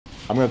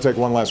I'm going to take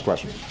one last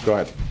question. Go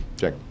ahead,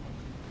 Jake.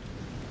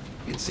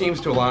 It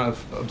seems to a lot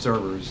of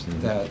observers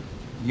that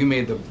you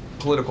made the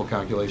political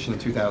calculation in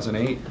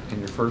 2008 in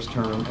your first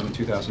term and in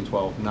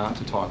 2012 not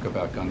to talk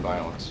about gun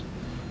violence.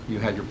 You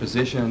had your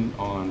position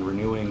on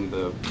renewing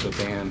the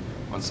ban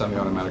on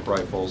semi-automatic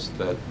rifles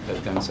that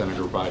then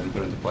Senator Biden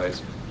put into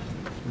place,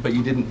 but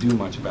you didn't do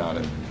much about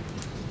it.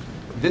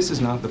 This is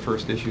not the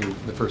first issue,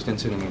 the first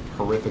incident of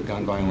horrific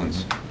gun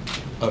violence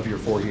of your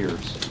 4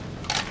 years.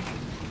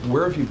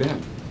 Where have you been?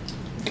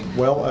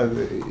 Well,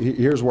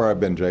 here's where I've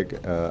been,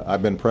 Jake.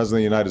 I've been President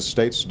of the United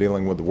States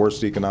dealing with the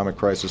worst economic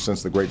crisis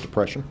since the Great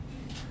Depression,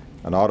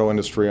 an auto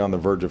industry on the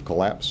verge of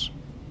collapse,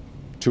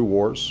 2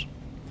 wars.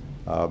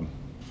 I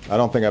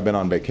don't think I've been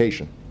on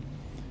vacation.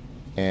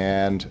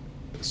 And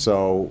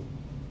so,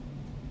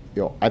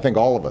 I think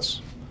all of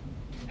us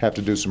have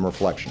to do some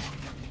reflection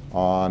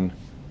on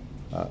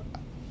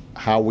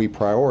how we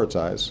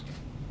prioritize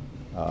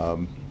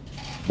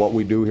what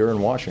we do here in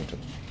Washington.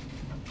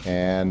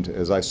 And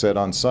as I said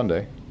on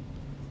Sunday,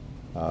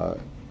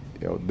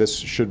 this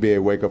should be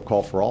a wake-up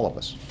call for all of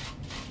us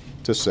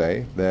to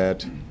say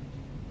that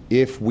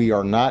if we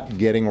are not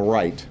getting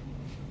right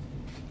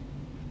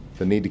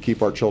the need to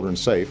keep our children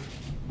safe,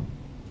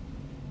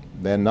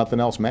 then nothing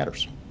else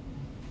matters.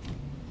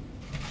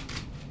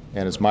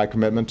 And it's my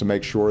commitment to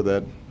make sure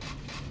that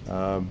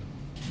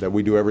that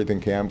we do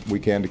everything we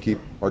can to keep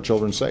our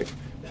children safe.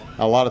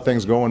 A lot of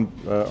things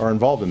are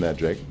involved in that,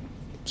 Jake.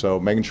 So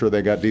making sure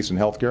they got decent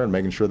health care and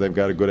making sure they've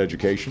got a good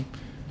education,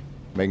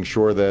 making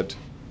sure that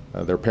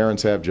their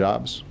parents have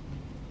jobs,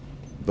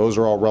 those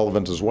are all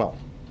relevant as well.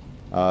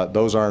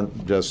 Those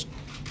aren't just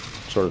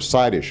sort of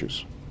side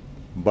issues,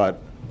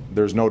 but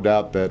there's no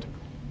doubt that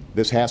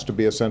this has to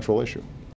be a central issue.